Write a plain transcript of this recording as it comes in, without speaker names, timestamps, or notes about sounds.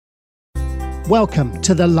Welcome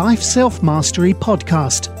to the Life Self-Mastery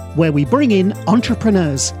podcast, where we bring in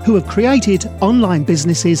entrepreneurs who have created online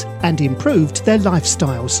businesses and improved their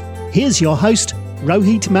lifestyles. Here's your host,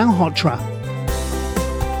 Rohit Malhotra.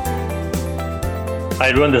 Hi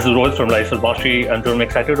everyone, this is Rohit from Life Self-Mastery, and I'm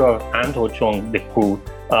excited to have Anh-Tho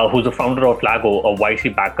who's the founder of Lago, a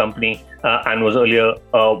YC-backed company, and was earlier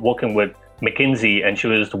working with McKinsey, and she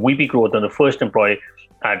was the VP Growth and the first employee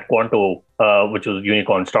at Qonto, which was a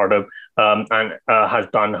unicorn startup, and has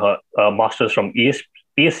done her master's from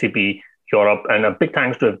ESCP Europe. And a big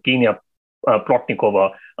thanks to Evgenia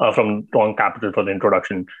Plotnikova from Dawn Capital for the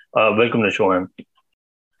introduction. Welcome to the show, Anne.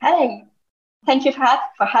 Hi, thank you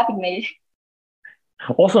for having me.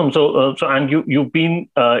 Awesome. So and you've been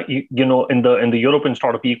in the European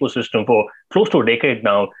startup ecosystem for close to a decade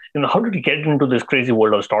now. How did you get into this crazy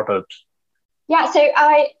world of startups? Yeah, so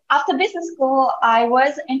after business school, I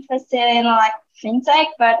was interested in fintech,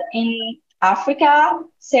 but in Africa.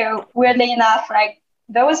 So weirdly enough,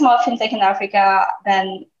 there was more fintech in Africa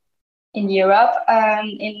than in Europe.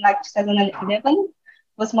 In 2011, it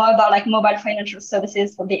was more about mobile financial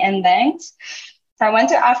services for the end banks. So I went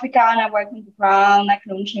to Africa and I worked on the ground,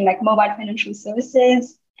 launching mobile financial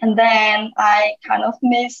services. And then I kind of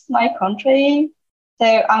missed my country.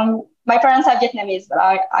 So my parents are Vietnamese, but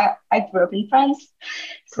I grew up in France.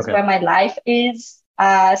 This is where my life is.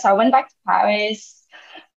 So I went back to Paris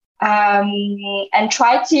and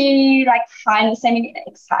tried to find the same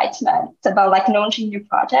excitement about launching new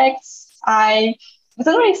projects. I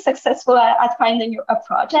wasn't really successful at finding a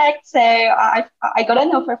project. So I got an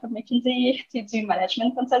offer from McKinsey to do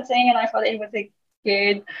management consulting, and I thought it was a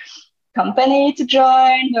good company to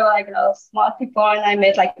join. There were a lot of smart people, and I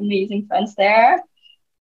made amazing friends there.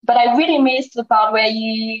 But I really missed the part where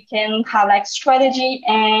you can have strategy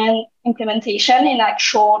and implementation in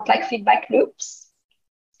short feedback loops.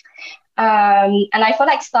 And I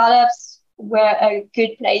thought startups were a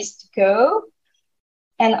good place to go.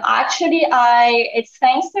 And actually, it's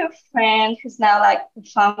thanks to a friend who's now the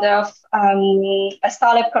founder of a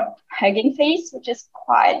startup called Hugging Face, which is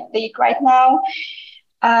quite big right now.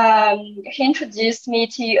 He introduced me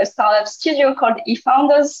to a startup studio called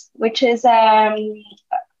eFounders,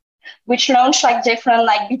 which launched different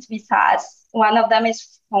B2B SaaS. One of them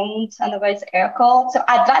is Qonto, another is Aircall. So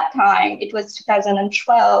at that time, it was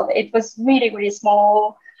 2012. It was really, really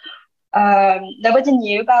small. Nobody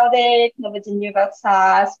knew about it. Nobody knew about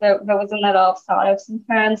SaaS. There wasn't a lot of startups in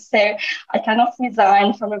France. So I kind of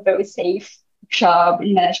resigned from a very safe job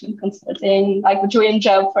in management consulting, a dream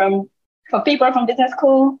job for people from business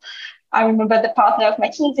school. I remember the partner of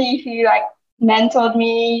McKinsey who mentored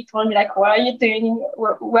me, told me what are you doing?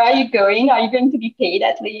 Where are you going? Are you going to be paid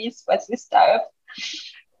at least? What's this stuff?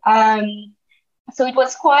 So it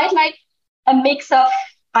was quite a mix of,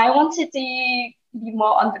 I wanted to be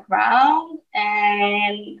more on the ground,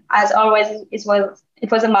 and as always, it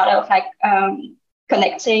was a matter of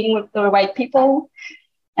connecting with the right people.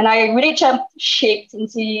 And I really jumped ship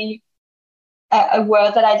into a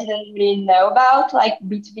world that I didn't really know about,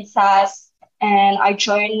 B2B SaaS. And I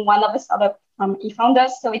joined one of the startups from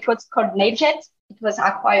eFounders. So it was called NaveJet. It was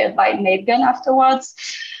acquired by Navegun afterwards.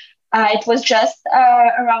 It was just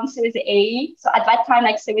around Series A. So at that time,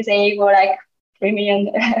 Series A were 3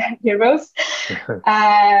 million euros.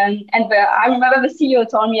 And I remember the CEO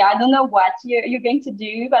told me, I don't know what you're going to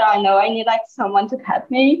do, but I know I need someone to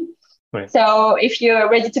help me. Right. So if you're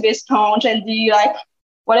ready to be a sponge and do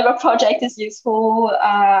whatever project is useful,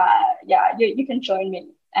 you can join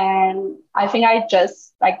me. And I think I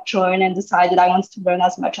just joined and decided I wanted to learn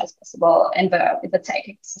as much as possible in the tech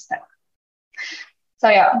ecosystem. So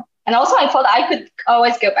yeah, and also I thought I could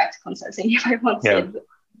always go back to consulting if I wanted. Yeah.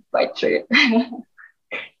 Quite true.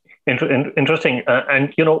 Interesting.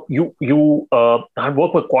 And you have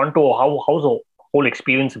worked with Qonto. How's the whole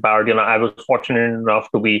experience about? I was fortunate enough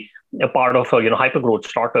to be a part of a hypergrowth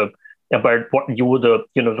startup. But what you were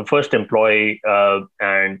the first employee,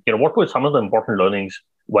 and what were some of the important learnings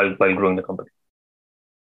while growing the company?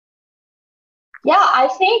 Yeah, I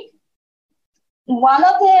think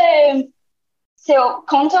so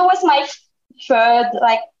Qonto was my third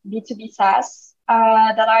B2B SaaS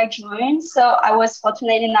that I joined. So I was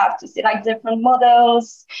fortunate enough to see different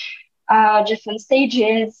models, different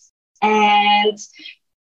stages, and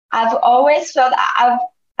I've always felt I've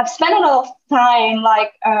spent a lot of time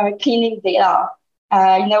cleaning data.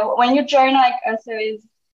 When you join a series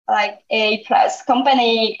A+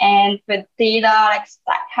 company and the data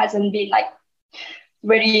stack hasn't been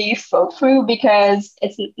really thought through because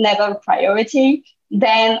it's never a priority,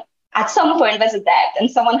 then at some point there's a debt and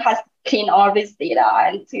someone has to clean all this data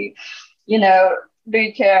and to,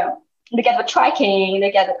 look look at the tracking,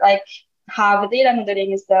 look at like how the data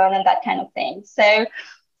modeling is done and that kind of thing. So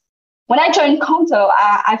when I joined Qonto,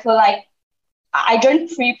 I feel like I joined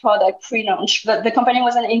pre-product, pre-launch, but the company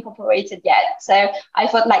wasn't incorporated yet. So I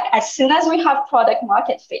thought like as soon as we have product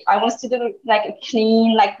market fit, I want to do like a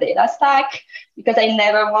clean like data stack because I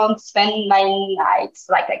never want to spend my nights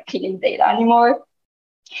like cleaning data anymore.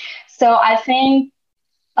 So I think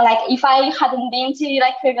like if I hadn't been to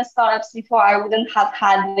like previous startups before, I wouldn't have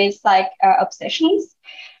had these like obsessions.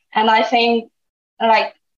 And I think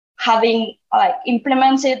like having like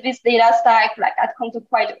implemented this data stack like at Qonto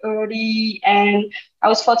quite early, and I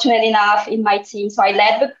was fortunate enough in my team. So I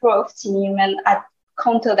led the growth team, and at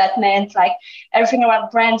Qonto that meant like everything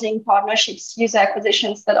around branding, partnerships, user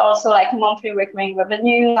acquisitions, but also like monthly recurring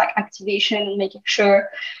revenue, like activation, and making sure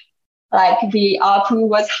like the ARPU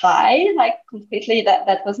was high, like completely.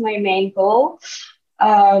 That was my main goal.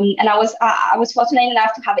 And I was fortunate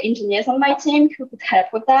enough to have engineers on my team who could help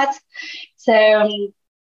with that.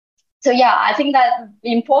 So yeah, I think that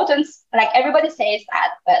the importance, like everybody says that,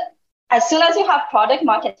 but as soon as you have product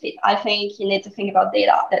market fit, I think you need to think about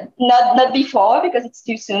data. Not before because it's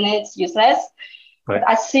too soon and it's useless. Right.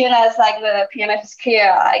 But as soon as like the PMF is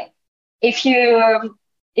clear, like if you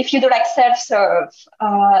do like self-serve,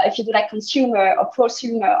 if you do like consumer or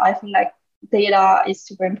prosumer, I think like data is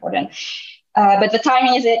super important. But the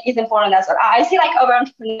timing is important as well. I see like other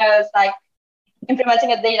entrepreneurs like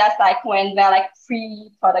implementing a data stack when they're like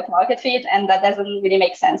pre-product market fit, and that doesn't really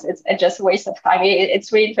make sense. It's just a waste of time.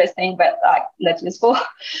 It's really interesting, but like not useful.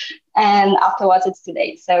 And afterwards, it's too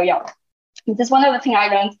late. So yeah, this is one of the things I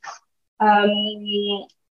learned.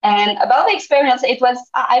 And about the experience,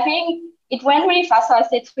 I think it went really fast. So I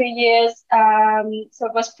stayed 3 years. So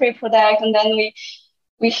it was pre-product, and then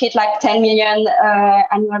we hit like 10 million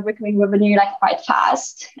annual recurring revenue like quite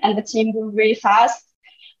fast, and the team grew really fast.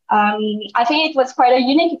 I think it was quite a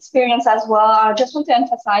unique experience as well. I just want to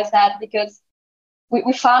emphasize that because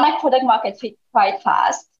we found like product market fit quite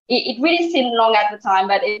fast. It really seemed long at the time,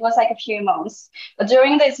 but it was like a few months. But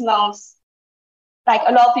during these months, like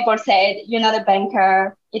a lot of people said, you're not a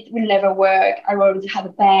banker, it will never work. I already have a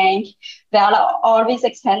bank. There are like all these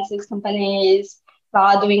expensive companies that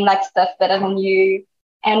are doing like stuff better than you.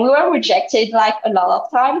 And we were rejected like a lot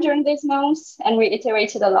of time during these months, and we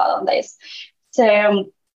iterated a lot on this.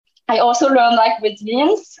 So I also learned like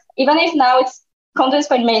resilience, even if now Qonto is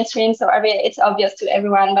quite mainstream, so it's obvious to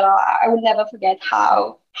everyone, but I will never forget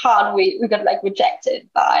how hard we got like rejected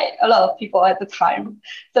by a lot of people at the time.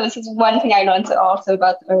 So this is one thing I learned also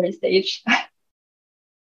about early stage.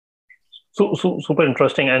 So super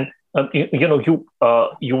interesting. And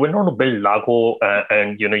you went on to build Lago,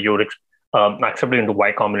 and you were accepted into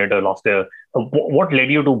Y Combinator last year. What led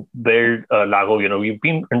you to build Lago? You've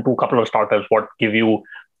been into a couple of startups. What gave you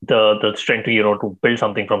the strength to build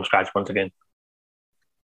something from scratch once again?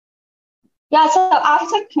 Yeah, so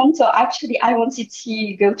after Qonto, actually, I wanted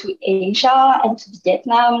to go to Asia and to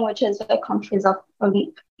Vietnam, which is the countries of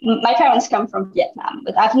my parents come from Vietnam,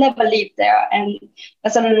 but I've never lived there, and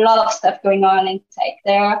there's a lot of stuff going on in tech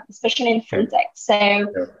there, especially in fintech. So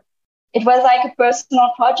it was like a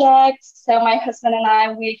personal project. So my husband and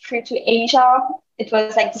I, we flew to Asia. It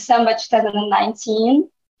was like December 2019.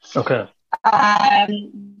 Okay.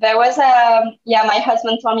 There was my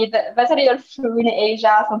husband told me that there's a little flu in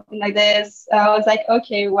Asia, something like this. I was like,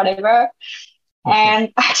 okay, whatever. Okay.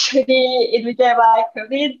 And actually it became like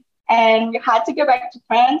COVID, and we had to go back to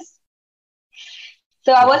France.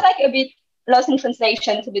 So I was like a bit lost in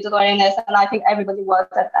translation, to be totally honest, and I think everybody was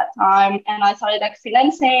at that time. And I started like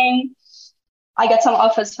freelancing. I got some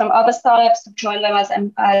offers from other startups to join them as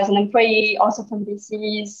an employee, also from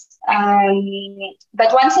VCs.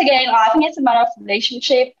 But once again, I think it's a matter of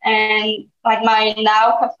relationship. And like my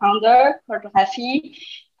now co-founder, called Rafi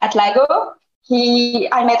at Lago,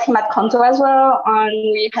 I met him at Qonto as well, and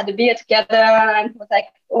we had a beer together. And he was like,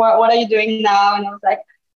 "What are you doing now?" And I was like,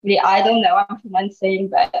 "Really, I don't know. I'm freelancing,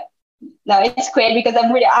 but no, it's great because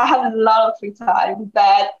I have a lot of free time,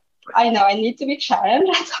 but I know I need to be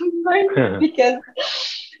challenged at some point because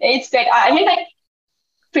it's great." I mean, like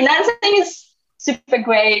freelancing is super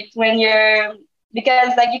great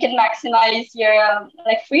because like you can maximize your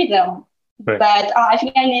like freedom. Right. But I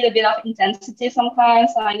think I need a bit of intensity sometimes,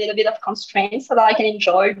 and I need a bit of constraints so that I can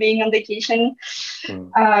enjoy being on vacation.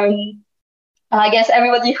 And I guess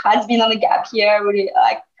everybody who has been on a gap year really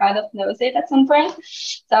like kind of knows it at some point.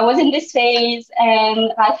 So I was in this phase,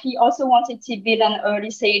 and Rafi also wanted to build an early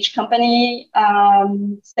stage company.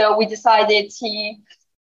 So we decided to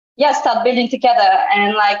start building together,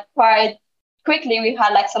 and like quite quickly we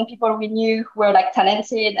had like some people we knew who were like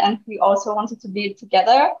talented, and we also wanted to build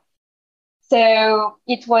together.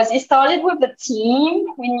 It started with the team.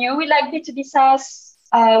 We knew we liked B2B SaaS.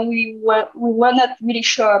 We were not really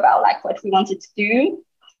sure about like what we wanted to do.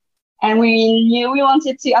 And we knew we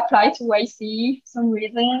wanted to apply to YC for some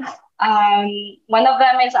reasons. One of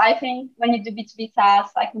them is, I think, when you do B2B SaaS,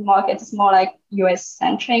 like the market is more like US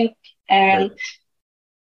centric. And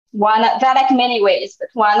there are like many ways, but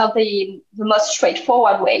one of the most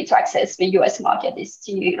straightforward way to access the US market is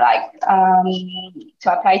to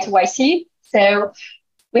apply to YC. So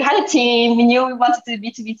we had a team, we knew we wanted to do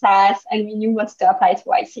B2B SaaS, and we knew we wanted to apply to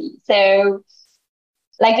YC. So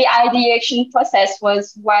like the ideation process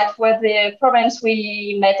was, what were the problems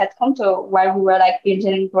we met at Qonto while we were like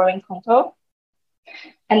building and growing Qonto?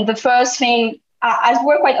 And the first thing, as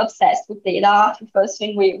we're quite obsessed with data, the first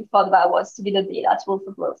thing we thought about was to be the data tool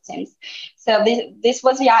for growth teams. So this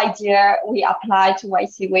was the idea we applied to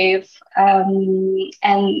YC with.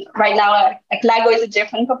 And right now, like Lago is a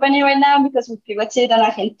different company right now because we pivoted, and I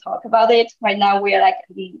can talk about it. Right now, we are like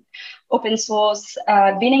the open source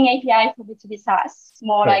billing API for B2B SaaS,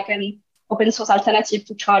 more like an open source alternative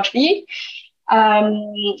to ChargeBee.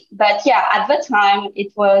 But yeah, at the time,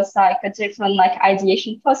 it was like a different like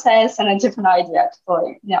ideation process and a different idea to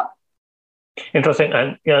follow. Yeah. Interesting.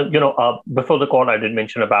 And before the call, I did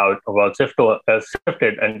mention about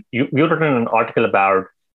Sifted, and you written an article about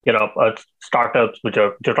startups which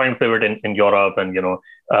are trying to pivot in Europe, and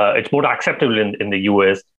it's more acceptable in the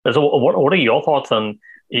US. So what are your thoughts on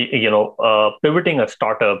pivoting a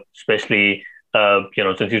startup, especially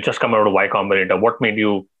since you just come out of Y Combinator? What made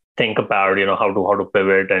you think about how to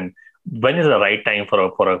pivot, and when is the right time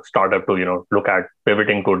for a startup to look at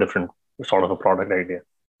pivoting to a different sort of a product idea?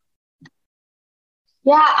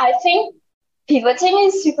 Yeah, I think pivoting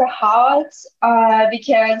is super hard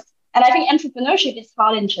because, and I think entrepreneurship is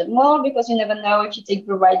hard in general because you never know if you take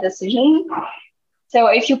the right decision. So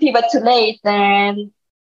if you pivot too late, then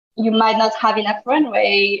you might not have enough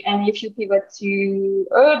runway, and if you pivot too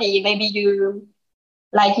early, maybe you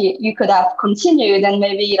could have continued, and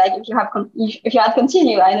maybe like if you had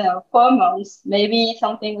continued, I don't know, 4 months, maybe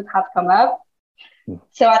something would have come up.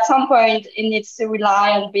 So at some point, it needs to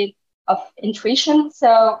rely on a bit of intuition.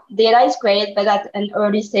 So data is great, but at an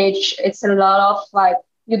early stage, it's a lot of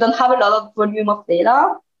you don't have a lot of volume of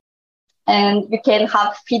data, and you can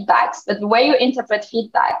have feedbacks, but the way you interpret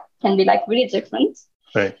feedback can be like really different.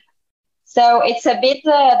 Right. So it's a bit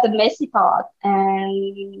the messy part.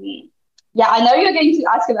 And yeah, I know you're going to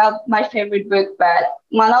ask about my favorite book, but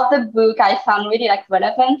one of the book I found really like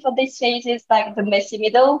relevant for this phase is like The Messy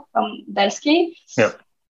Middle from Belsky,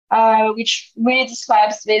 which really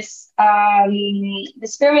describes this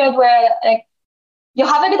period where like you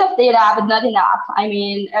have a bit of data, but not enough. I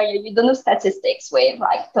mean, you don't do statistics with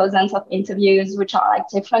like thousands of interviews, which are like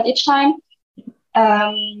different each time.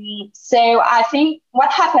 So I think what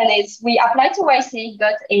happened is we applied to YC,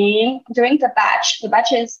 got in during the batch. The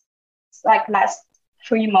batch is like last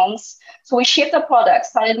 3 months. So we shipped the product,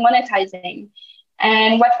 started monetizing.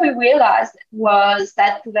 And what we realized was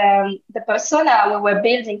that the persona we were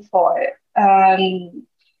building for,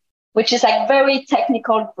 which is like very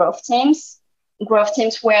technical growth teams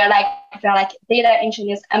where they're like data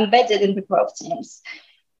engineers embedded in the growth teams.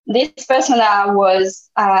 This persona was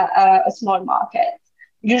a small market.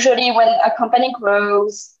 Usually when a company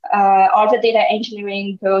grows, all the data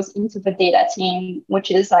engineering goes into the data team,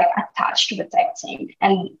 which is like attached to the tech team.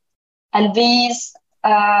 And these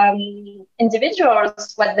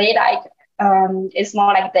individuals, what they like is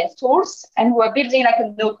more like dev tools, and we're building like a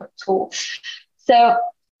no-code tool. So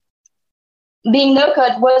being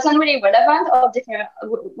no-code wasn't really relevant or different,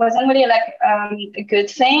 wasn't really like a good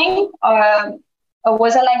thing, or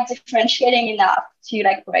wasn't like differentiating enough to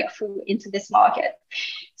like break through into this market.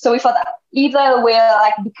 So we thought that either we'll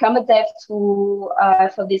like become a dev tool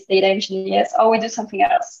for these data engineers, or we do something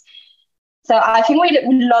else. So I think we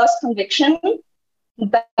lost conviction,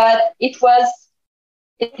 but it was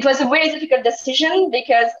a really difficult decision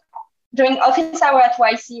because during office hour at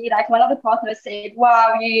YC, like one of the partners said,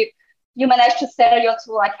 "Wow, you managed to sell your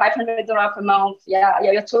tool like $500 per month. Yeah,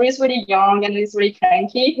 your tool is really young and it's really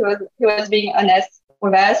cranky." He was being honest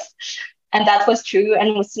with us, and that was true.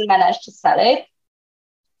 And we still managed to sell it.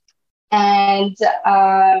 And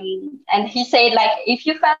he said, like, if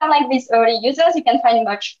you find like these early users, you can find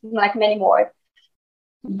many more.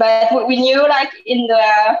 But we knew, like,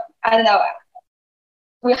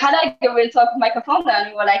 we had like a real talk with my co-founder, and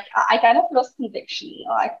we were like, I kind of lost conviction,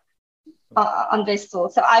 like, on this tool.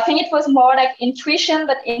 So I think it was more like intuition,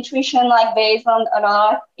 but intuition like based on a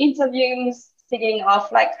lot of interviews, speaking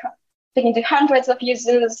to hundreds of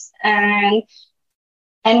users, and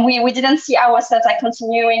and we didn't see ourselves like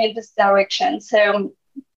continuing in this direction. So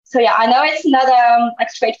yeah, I know it's not like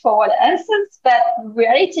straightforward answers, but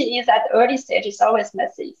reality is at early stage it's always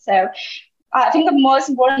messy. So I think the most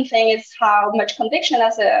important thing is how much conviction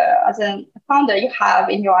as a founder you have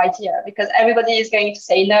in your idea, because everybody is going to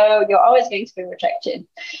say no, you're always going to be rejected.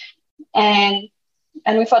 And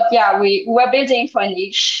we thought, yeah, we were building for a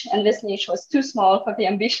niche, and this niche was too small for the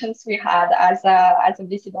ambitions we had as a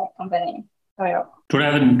VC-backed company. So, yeah. Today,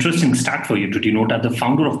 I have an interesting stat for you to denote that the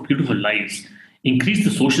founder of Beautiful Lives increased the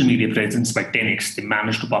social media presence by 10x. They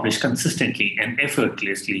managed to publish consistently and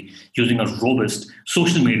effortlessly using a robust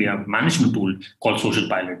social media management tool called Social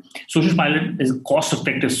Pilot. Social Pilot is a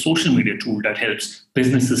cost-effective social media tool that helps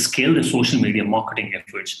businesses scale their social media marketing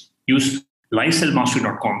efforts. Use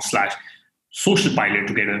lifestylemastry.com/social pilot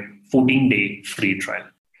to get a 14-day free trial.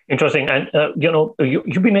 Interesting. And,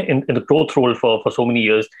 you've been in the growth role for so many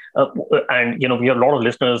years. And, we have a lot of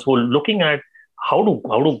listeners who are looking at how to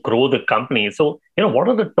grow the company. So, what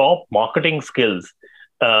are the top marketing skills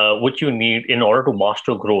which you need in order to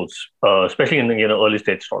master growth, especially in the early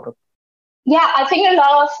stage startup? Yeah, I think a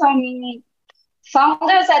lot of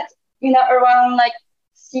founders that around like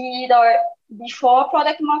seed or before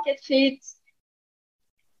product market fit,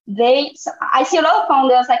 I see a lot of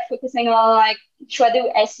founders like focusing on like, should I do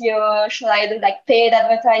SEO, should I do like paid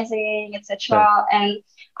advertising, etc., and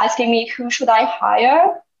asking me who should I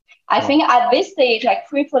hire. I think at this stage, like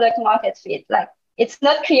pre-product market fit, like it's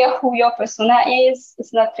not clear who your persona is.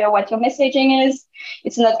 It's not clear what your messaging is.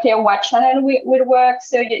 It's not clear what channel will work.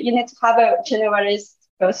 So you need to have a generalist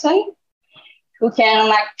person who can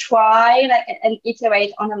like try and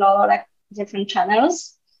iterate on a lot of like different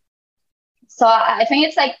channels. So I think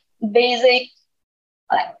it's like basic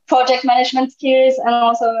like project management skills and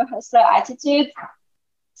also hustler attitude.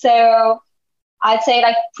 So I'd say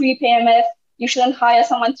like pre-PMF, you shouldn't hire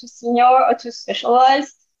someone too senior or too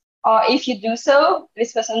specialized. Or if you do so,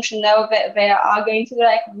 this person should know that they are going to do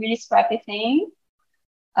like really scrappy thing.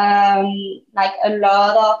 Like a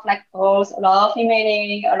lot of like calls, a lot of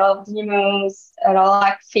emailing, a lot of demos, a lot of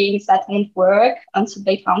like things that won't work until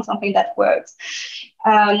they found something that works.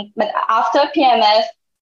 But after PMF,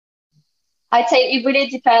 I'd say it really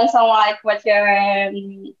depends on like what your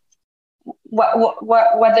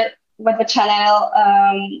what the channel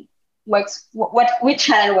works, which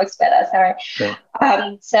channel works better. Sorry. Yeah.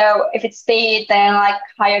 So if it's paid, then like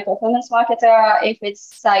hire a performance marketer. If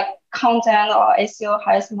it's like content or SEO,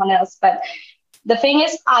 hire someone else. But the thing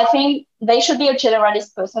is, I think they should be a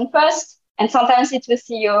generalist person first. And sometimes it's the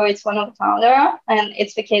CEO, it's one of the founder, and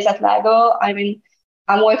it's the case at Lago. I mean,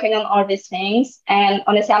 I'm working on all these things, and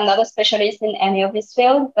honestly, I'm not a specialist in any of this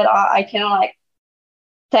field, but I can like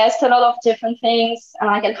test a lot of different things, and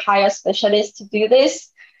I can hire specialists to do this.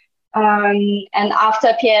 And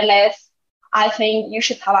after PMF, I think you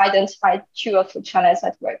should have identified 2 or 3 channels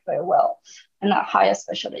that work very well and not hire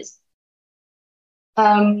specialists.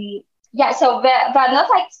 Yeah, so there are not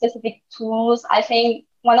like specific tools. I think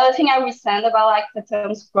one other thing I resent about like the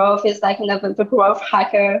terms growth is like the growth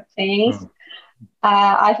hacker things.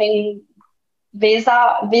 I think these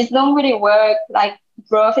don't really work. Like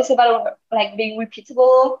growth is about like being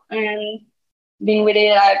repeatable and being really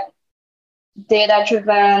like data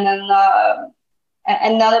driven and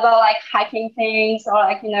not about like hacking things or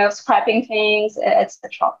like scrapping things,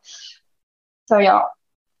 etc. So yeah,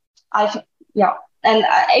 and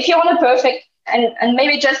if you want a perfect and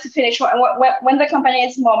maybe just to finish, when the company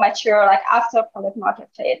is more mature, like after product market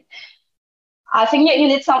fit, I think you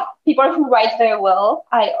need some people who write very well.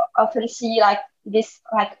 I often see like this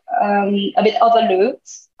like a bit overlooked.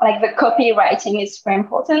 Like the copywriting is very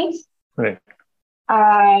important. Right.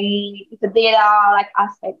 The data like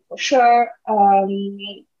aspect for sure,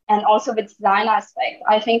 and also the design aspect.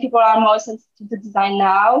 I think people are more sensitive to design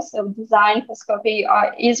now, so design plus copy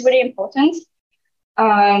is really important.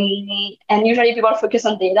 And usually people focus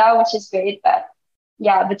on data, which is great, but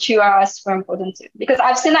yeah, the 2 are super important too. Because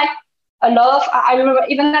I've seen like a lot of, I remember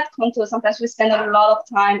even at Qonto, sometimes we spend a lot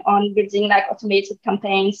of time on building like automated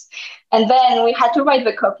campaigns, and then we had to write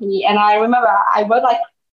the copy. And I remember I wrote like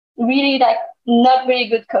really like not really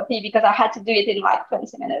good copy because I had to do it in like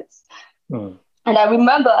 20 minutes. And I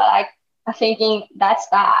remember like thinking that's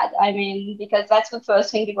bad. I mean, because that's the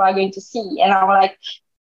first thing people are going to see. And I was like,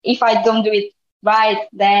 if I don't do it right,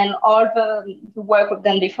 then all the work we've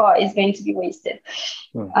done before is going to be wasted.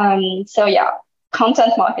 So yeah,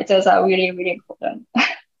 content marketers are really, really important.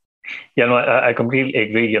 Yeah, no, I completely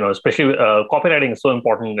agree. Especially copywriting is so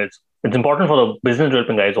important. It's important for the business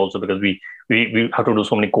development guys also, because we have to do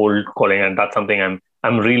so many cold calling, and that's something I'm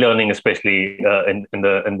I'm relearning, especially in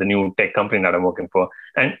the new tech company that I'm working for.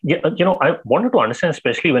 And I wanted to understand,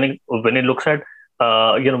 especially when it looks at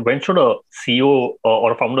when should a CEO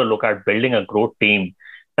or a founder look at building a growth team?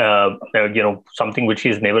 Something which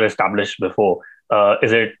he's never established before.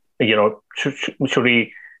 Is it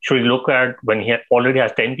should he look at when he already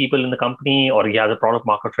has 10 people in the company, or he has a product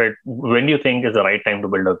market fit? When do you think is the right time to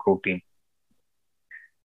build a growth team?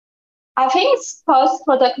 I think it's post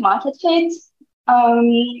product market fit.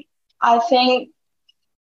 I think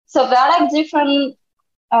so. There are like different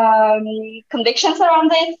convictions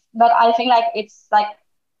around it, but I think like it's like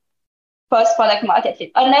post product market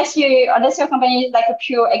fit. Unless your company is like a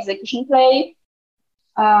pure execution play,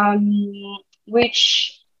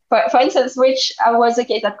 which for instance, which was the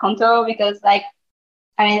case at Qonto, because like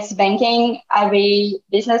it's banking. Every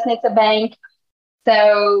business needs a bank,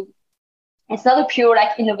 so it's not a pure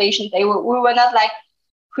like innovation play. We were not like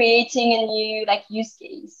creating a new like use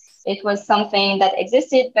case. It was something that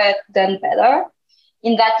existed but done better.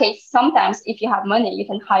 In that case, sometimes if you have money, you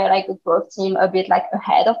can hire like a growth team a bit like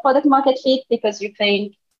ahead of product market fit, because you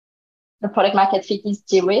think the product market fit is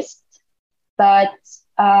de-risked. But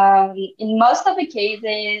in most of the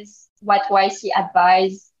cases, what YC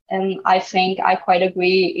advise, and I think I quite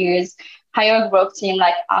agree, is hire a growth team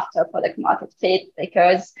like after product market fit,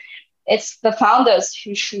 because it's the founders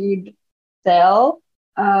who should sell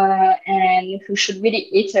and who should really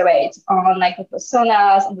iterate on like the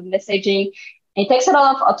personas, on the messaging. It takes a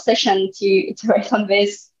lot of obsession to iterate on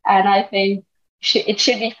this, and I think it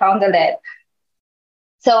should be founder-led.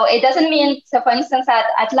 So it doesn't mean, so for instance,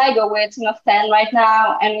 at Lago, we're a team of 10 right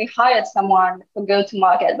now, and we hired someone for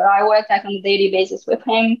go-to-market, but I work like on a daily basis with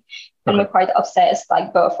him, and we're quite obsessed,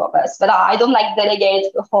 like both of us. But I don't like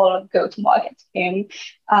delegate the whole go-to-market to him,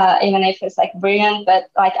 even if it's like brilliant. But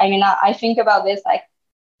like, I think about this like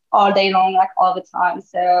all day long, like all the time.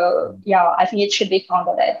 So yeah, I think it should be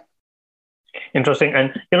founder-led. Interesting.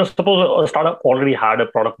 And suppose a startup already had a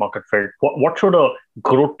product market fit. What should a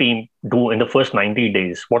growth team do in the first 90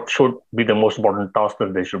 days? What should be the most important task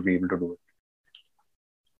that they should be able to do?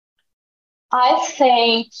 I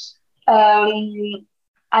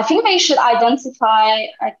think they should identify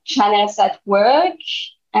channels that work,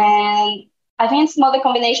 and I think it's more the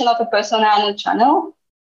combination of a persona and a channel.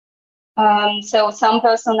 So some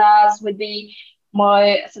personas would be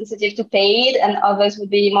more sensitive to paid, and others would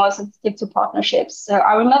be more sensitive to partnerships. So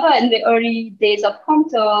I remember in the early days of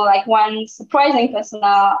Qonto, like one surprising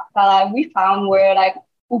persona that we found were like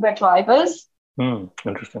Uber drivers.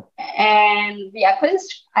 Interesting. And the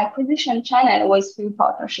acquisition channel was through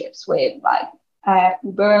partnerships with like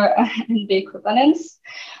Uber and the equivalents.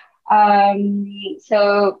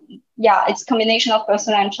 So yeah, it's a combination of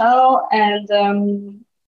persona and channel, and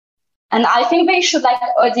I think they should like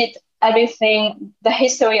audit everything, the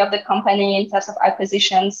history of the company in terms of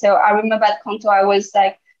acquisition. So I remember at Qonto, I was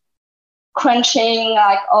like crunching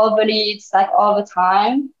like all the leads like all the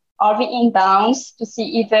time, all the inbounds, to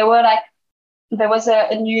see if there was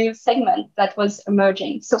a new segment that was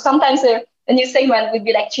emerging. So sometimes a new segment would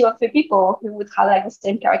be like 2 or 3 people who would have like the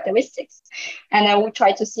same characteristics, and I would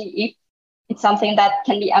try to see if it's something that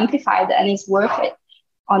can be amplified and is worth it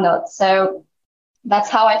or not. So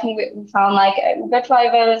that's how I think we found like Uber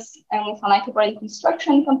drivers, and we found like people in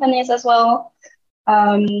construction companies as well.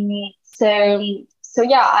 So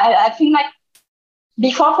yeah, I think like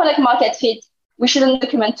before product market fit, we shouldn't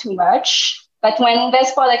document too much. But when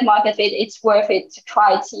there's product market fit, it's worth it to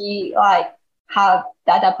try to like have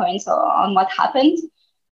data points on what happened,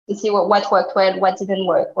 to see what worked well, what didn't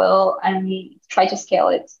work well, and try to scale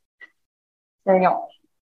it. There you go.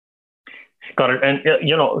 Got it. And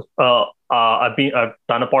I've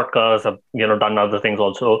done a podcast, I've done other things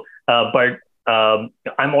also, but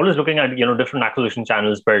I'm always looking at different acquisition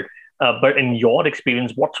channels. But in your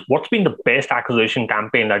experience, what's been the best acquisition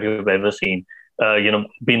campaign that you've ever seen?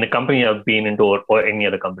 Being the company I've been into, or any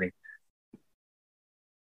other company.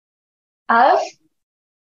 So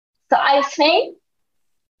I think,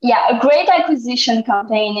 a great acquisition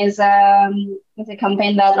campaign is a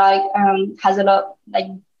campaign that has a lot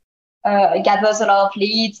gathers a lot of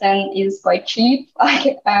leads and is quite cheap.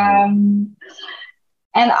 And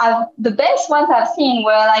the best ones I've seen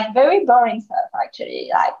were very boring stuff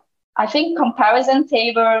actually. I think comparison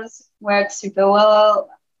tables work super well.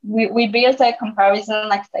 We built a comparison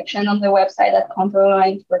section on the website at Qonto,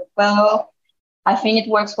 and it worked well. I think it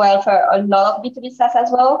works well for a lot of B2B SaaS as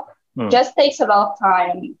well. Just takes a lot of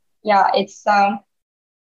time. Yeah, it's a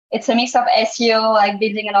mix of SEO,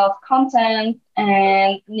 building a lot of content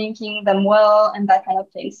and linking them well and that kind of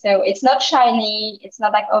thing. So it's not shiny, it's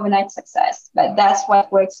not overnight success, but that's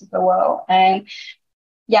what works super well. And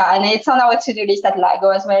yeah, and it's on our to-do list at Lago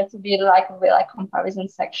as well to build like a real like comparison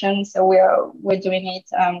section. So we're doing it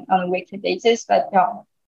on a weekly basis, but yeah.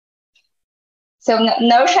 So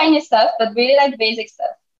no shiny stuff, but really like basic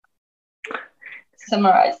stuff.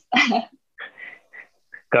 Summarize.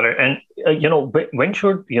 Got it. And when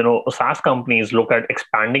should SaaS companies look at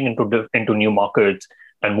expanding into new markets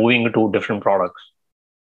and moving into different products?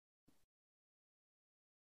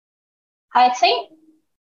 I think,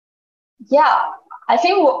 yeah, I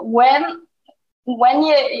think when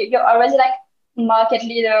you're already like market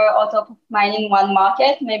leader or top of mind in one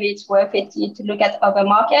market, maybe it's worth it to look at other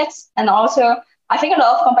markets. And also, I think a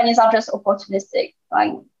lot of companies are just opportunistic.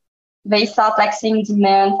 Like they start like seeing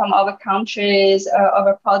demand from other countries or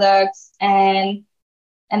other products, and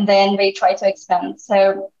then they try to expand.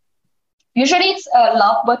 So usually it's a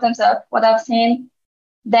lot bottoms up, what I've seen.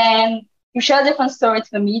 Then you share a different story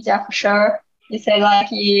to the media for sure. You say like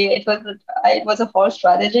it was a whole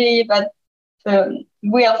strategy, but the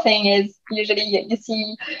real thing is usually you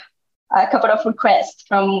see a couple of requests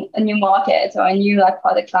from a new market or a new like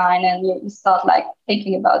product line, and you start like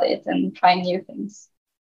thinking about it and trying new things.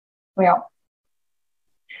 Yeah.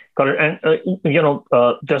 Got it. And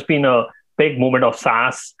there's been a big movement of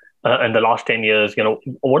SaaS in the last 10 years.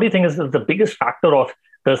 What do you think is the biggest factor of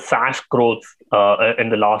the SaaS growth in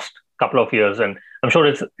the last couple of years? And I'm sure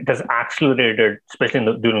it has accelerated, especially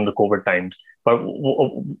during the COVID times. But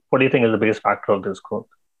what do you think is the biggest factor of this growth?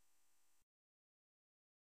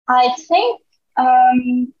 I think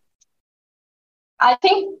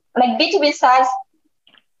like B2B SaaS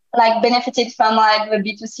like benefited from like the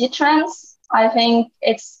B2C trends. I think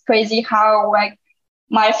it's crazy how like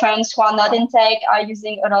my friends who are not in tech are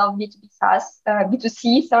using a lot of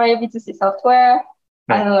B2C software.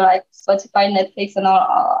 Right. I know like Spotify, Netflix, and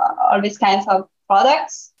all these kinds of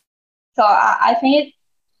products. So I think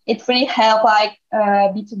it really helped like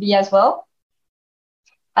B2B as well.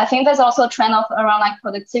 I think there's also a trend around like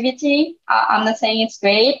productivity. I'm not saying it's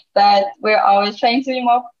great, but we're always trying to be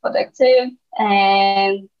more productive,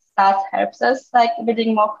 and that helps us like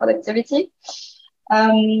building more productivity.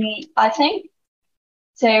 I think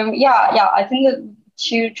so. Yeah. I think the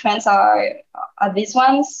two trends are these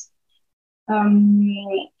ones.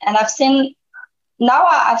 And I've seen a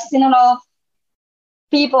lot of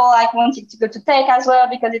people like wanting to go to tech as well,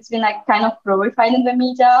 because it's been like kind of glorified in the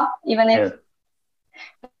media, even if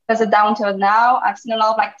there's a downturn now. I've seen a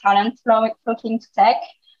lot of like talent flocking to tech,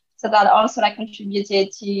 so that also like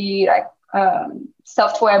contributed to like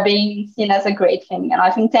software being seen as a great thing. And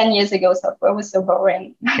I think 10 years ago software was so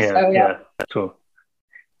boring. Yeah, true.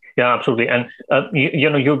 Yeah, absolutely. And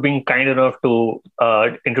you've been kind enough to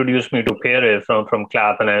introduce me to Pierre from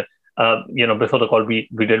Clap, and before the call we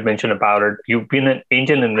did mention about it. You've been an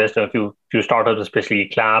angel investor in a few startups, especially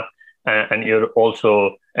Clap, and you're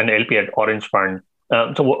also an LP at Orange Fund.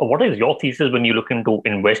 So what is your thesis when you look into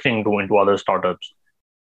investing into other startups?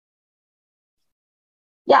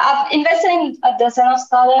 Yeah, I've invested in a dozen of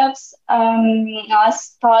startups. I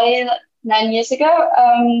started 9 years ago.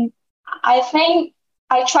 I think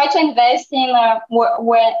I try to invest in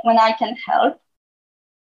when I can help.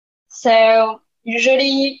 So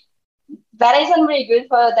usually that isn't really good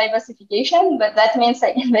for diversification, but that means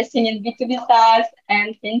like investing in B2B SaaS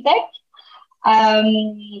and fintech.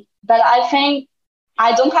 But I think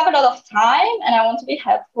I don't have a lot of time and I want to be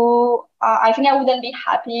helpful. I think I wouldn't be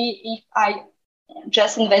happy if I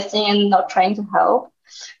just investing and not trying to help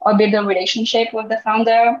or build a relationship with the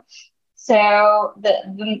founder. So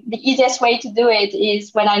the easiest way to do it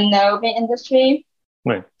is when I know the industry.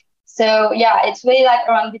 Right. So yeah, it's really like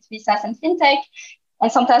around B2B SaaS and fintech.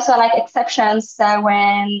 And sometimes there are like exceptions. So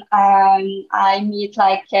when I meet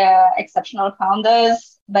like exceptional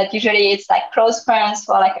founders, but usually it's like close friends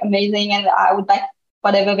who are like amazing and I would like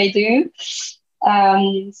whatever they do.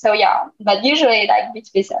 So yeah, but usually like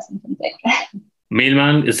B2B SaaS and fintech.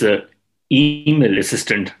 Mailman is an email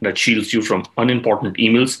assistant that shields you from unimportant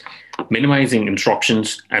emails, minimizing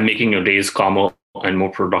interruptions and making your days calmer and more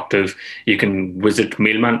productive. You can visit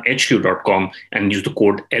mailmanhq.com and use the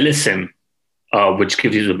code LSM, which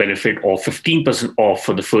gives you the benefit of 15% off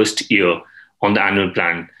for the first year on the annual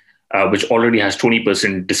plan, which already has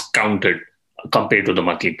 20% discounted compared to the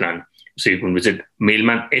monthly plan. So you can visit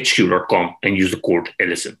mailmanhq.com and use the code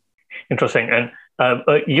LSM. Interesting. And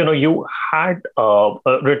you had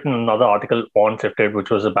written another article on Sifted, which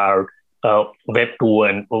was about Web 2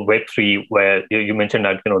 and Web 3, where you mentioned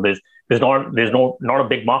that there's not a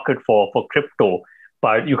big market for crypto,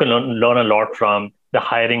 but you can learn a lot from the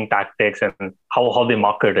hiring tactics and how they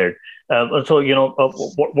market it. So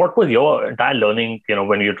what was your entire learning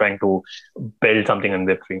when you're trying to build something in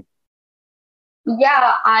Web 3?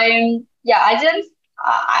 I didn't.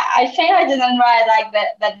 I think I didn't write like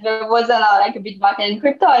that there wasn't like a big market in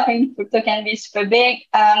crypto. I think crypto can be super big.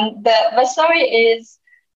 The story is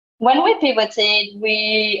when we pivoted,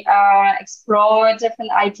 we explored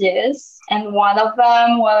different ideas, and one of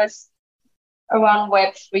them was around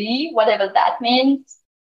Web3, whatever that means.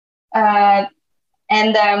 So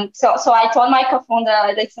I told my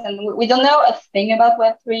co-founder, listen, we don't know a thing about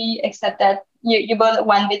Web3 except that you bought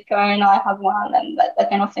one Bitcoin, I have one, and that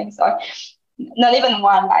kind of thing. So not even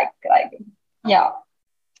one,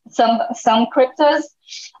 some cryptos.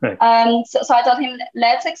 Right. So I told him,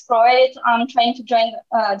 let's explore it. I'm trying to join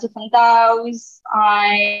different DAOs.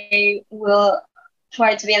 I will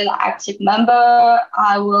try to be an active member.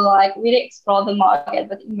 I will like really explore the market,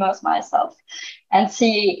 but immerse myself and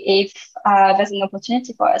see if there's an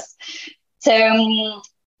opportunity for us. So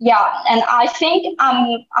and I think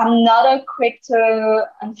I'm not a crypto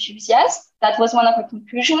enthusiast. That was one of the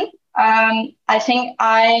conclusions. I think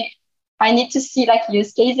I need to see like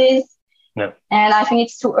use cases. Yeah. And I think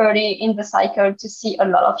it's too early in the cycle to see a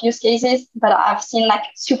lot of use cases, but I've seen like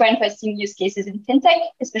super interesting use cases in fintech,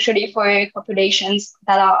 especially for populations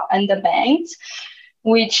that are underbanked,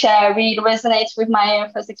 which really resonates with my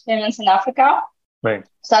first experience in Africa. Right.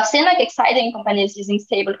 So I've seen like exciting companies using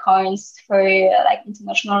stable coins for like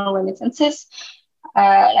international remittances,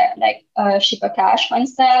 like Shipper Cash, for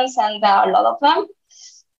instance, and there are a lot of them.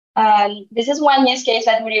 This is one use case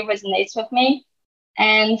that really resonates with me.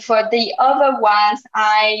 And for the other ones,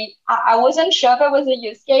 I wasn't sure there was a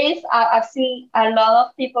use case. I've seen a lot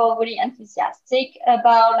of people really enthusiastic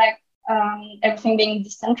about like everything being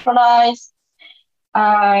decentralized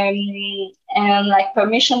and like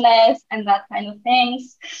permissionless and that kind of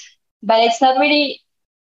things. But it's not really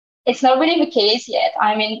the case yet.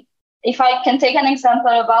 I mean, if I can take an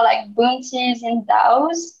example about like bounties in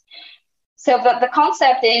DAOs. So the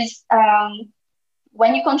concept is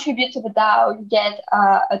when you contribute to the DAO, you get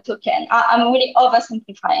a token. I'm really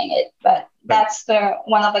oversimplifying it, but that's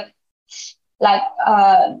one of the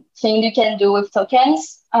thing you can do with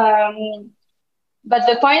tokens. But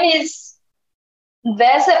the point is,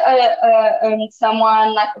 there's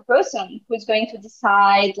someone like a person who's going to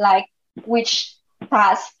decide like which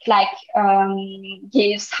task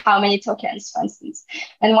gives how many tokens, for instance.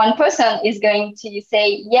 And one person is going to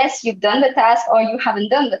say, yes, you've done the task, or you haven't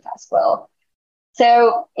done the task well.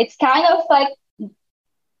 So it's kind of like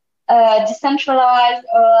decentralized,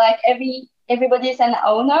 or like everybody's an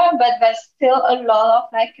owner, but there's still a lot of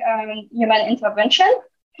like human intervention,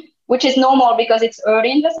 which is normal because it's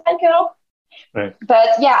early in the cycle. Right.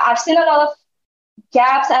 But yeah, I've seen a lot of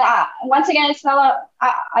gaps, and once again, it's not.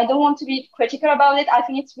 I don't want to be critical about it. I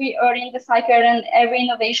think it's really early in the cycle, and every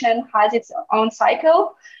innovation has its own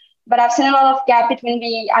cycle. But I've seen a lot of gap between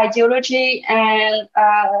the ideology and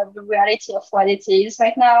the reality of what it is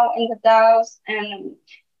right now in the DAOs,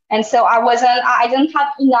 and so I didn't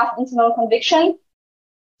have enough internal conviction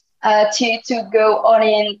to go all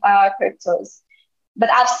in cryptos.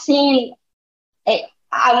 But I've seen it.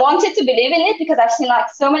 I wanted to believe in it because I've seen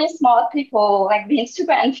like so many smart people like being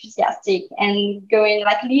super enthusiastic and going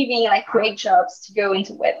like leaving like great jobs to go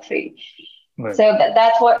into Web3. Right. So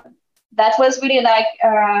that was really like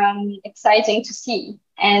exciting to see.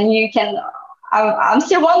 And I'm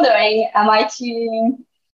still wondering, am I too,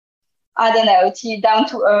 I don't know, too down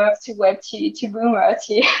to earth, too web, too boomer,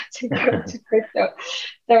 to go to crypto.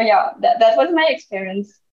 So yeah, that was my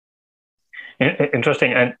experience.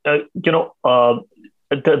 Interesting. And,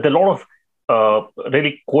 there are a lot of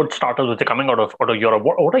really good startups which are coming out of Europe.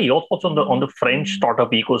 What are your thoughts on the French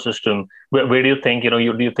startup ecosystem? Where do you think, do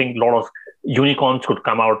you think a lot of unicorns could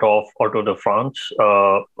come out of the France,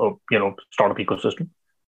 startup ecosystem?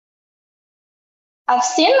 I've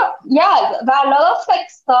seen, there are a lot of like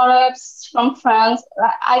startups from France.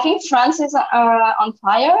 I think France is on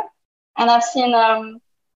fire, and I've seen there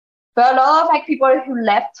are a lot of like people who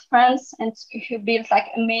left France and who built like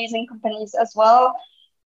amazing companies as well.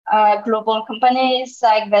 Global companies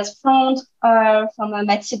like there's Front from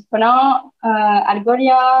Mathilde Paulin,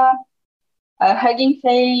 Algolia, Hugging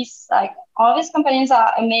Face, like all these companies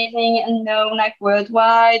are amazing and known like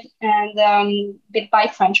worldwide and built by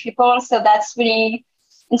French people. So that's really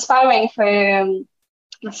inspiring for the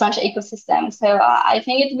French ecosystem. So I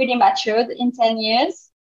think it really matured in 10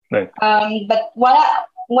 years. Right. But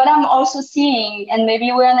what I'm also seeing, and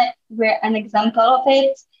maybe we're an example of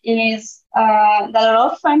it, is that a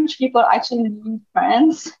lot of French people actually leave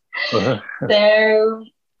France. So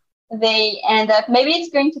they end up, maybe it's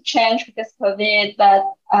going to change because COVID, but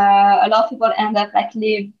a lot of people end up like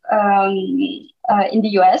live in the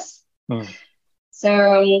US.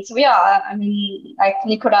 So yeah, I mean, like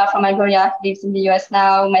Nicola from Algolia lives in the US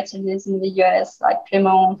now. Mathieu lives in the US, like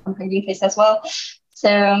Clément from Hugging Face as well.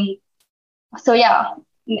 So yeah,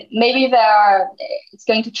 maybe it's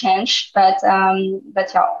going to change, but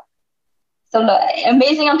yeah. So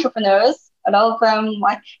amazing entrepreneurs, a lot of them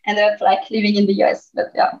like end up like living in the US,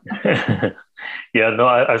 but yeah. Yeah, no,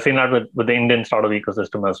 I've seen that with the Indian startup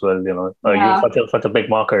ecosystem as well. You're such a big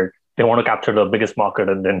market. They want to capture the biggest market,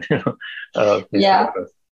 and then yeah.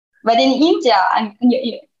 But in India,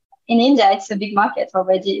 in India, it's a big market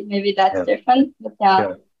already. Maybe that's different, but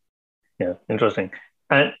yeah, interesting.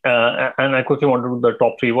 And I quickly want to do the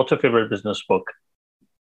top three. What's your favorite business book?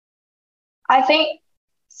 I think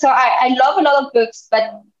so. I love a lot of books,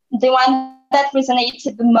 but the one that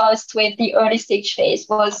resonated the most with the early stage phase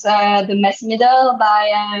was The Messy Middle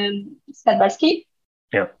by Scott Balsky.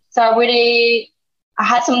 Yeah. So I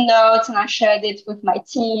had some notes and I shared it with my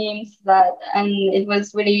teams and it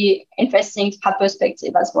was really interesting to have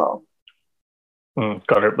perspective as well.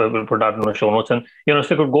 Got it. We'll put that in the show notes. And, so you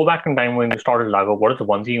could go back in time when you started Lago. What is the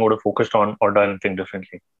one thing you would have focused on or done anything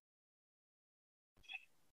differently?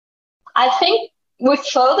 I think we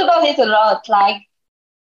thought about it a lot. Like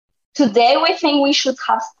today, we think we should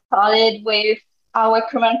have started with our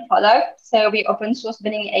current product. So we open source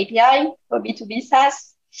billing API for B2B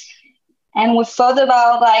SaaS. And we thought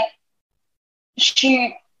about like,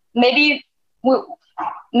 maybe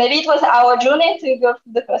it was our journey to go to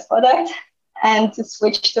the first product and to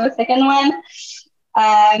switch to a second one.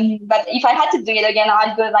 But if I had to do it again,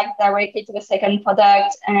 I'd go like directly to the second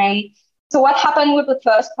product. And so what happened with the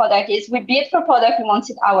first product is we built the product we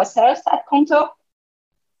wanted ourselves at Qonto.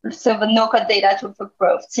 So the no-code data tool for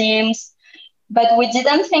growth teams. But we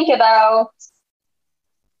didn't think about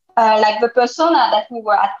like the persona that we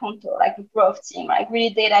were at Qonto, like the growth team, like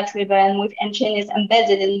really data-driven with engineers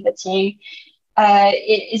embedded in the team.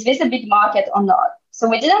 Is this a big market or not? So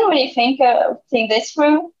we didn't really think this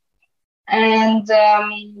through. And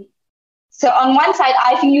so on one side,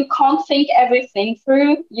 I think you can't think everything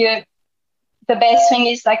through. The best thing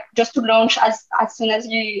is like just to launch as soon as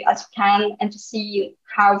you can and to see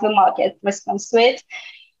how the market responds to it.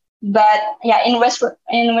 But yeah, in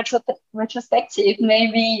retrospective,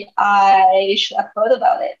 maybe I should have thought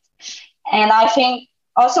about it. And I think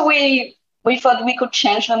also we thought we could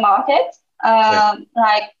change the market,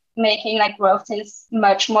 like making like growth teams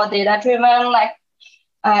much more data driven, like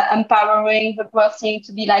empowering the growth team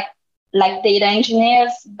to be like data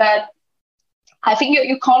engineers. But I think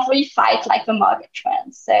you can't really fight like the market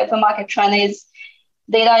trend. So the market trend is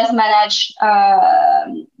data is managed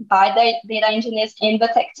by the data engineers in the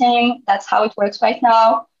tech team. That's how it works right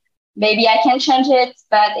now. Maybe I can change it,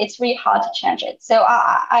 but it's really hard to change it. So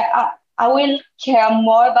I will care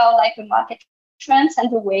more about like the market trends and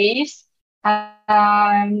the waves, more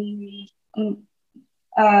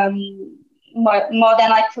than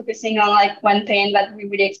like focusing on like one pain that we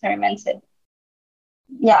really experimented.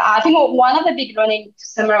 Yeah, I think one of the big learning to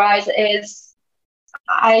summarize is,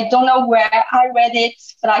 I don't know where I read it,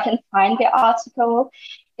 but I can find the article.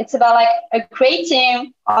 It's about like a great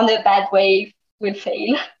team on a bad wave will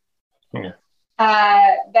fail. Yeah.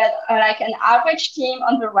 But like an average team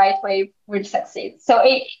on the right wave will succeed. So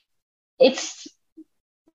it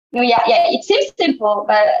seems simple,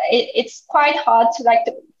 but it's quite hard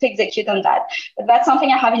to execute on that. But that's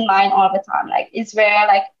something I have in mind all the time. Like, is there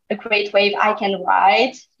like a great wave I can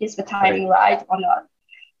ride? Is the timing right or not?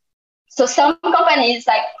 So some companies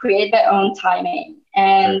like create their own timing,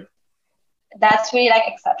 and that's really like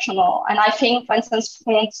exceptional. And I think, for instance,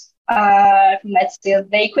 Front from Netsfield,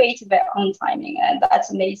 they created their own timing, and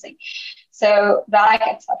that's amazing. So they're like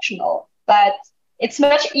exceptional, but it's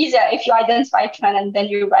much easier if you identify a trend and then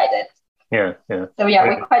you ride it. Yeah. So yeah,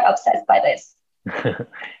 we're quite obsessed by this.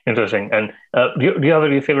 Interesting. And do you have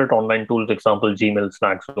any favorite online tools? Example, Gmail,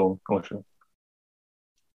 Slack, Zoom, Notion?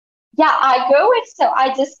 Yeah,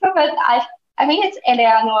 I discovered, I think it's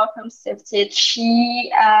Eleanor from Sifted. She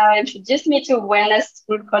introduced me to a wellness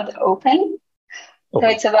tool called Open. So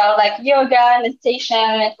it's about like yoga, meditation.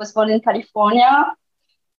 It was born in California.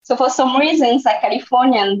 So for some reasons, like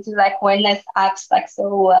Californians do like wellness apps like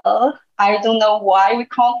so well. I don't know why we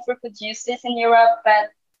can't reproduce this in Europe,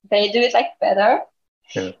 but they do it like better.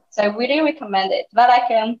 Yeah. So I really recommend it. But like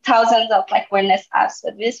thousands of like wellness apps,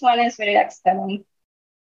 but this one is really like stunning.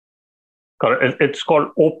 It's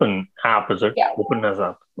called Open app, is it? Yeah. Open as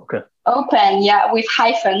app. Okay. Open, yeah, with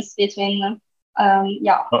hyphens between them.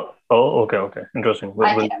 Yeah. Okay. Interesting.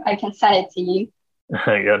 I can send it to you.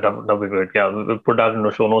 Yeah, that'd be great. Yeah, we'll put that in the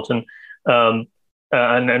show notes.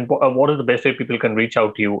 And what is the best way people can reach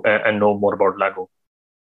out to you and know more about Lago?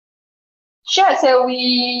 Sure. So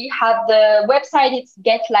we have the website, it's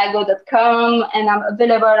getlago.com, and I'm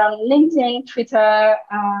available on LinkedIn, Twitter.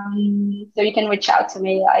 So you can reach out to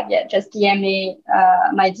me. Just DM me.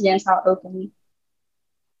 My DMs are open.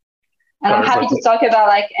 And I'm happy to talk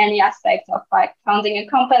about any aspect of founding a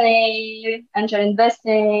company, angel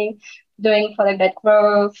investing, doing product-led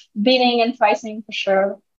growth, bidding and pricing for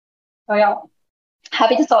sure. So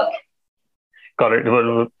happy to talk. Got it.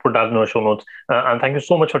 We'll put that in our show notes. And thank you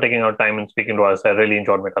so much for taking our time and speaking to us. I really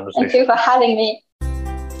enjoyed my conversation. Thank you for having me.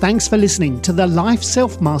 Thanks for listening to the Life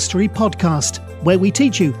Self-Mastery podcast, where we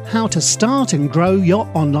teach you how to start and grow your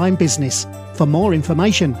online business. For more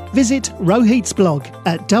information, visit Rohit's blog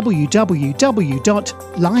at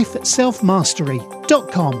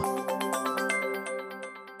www.lifeselfmastery.com.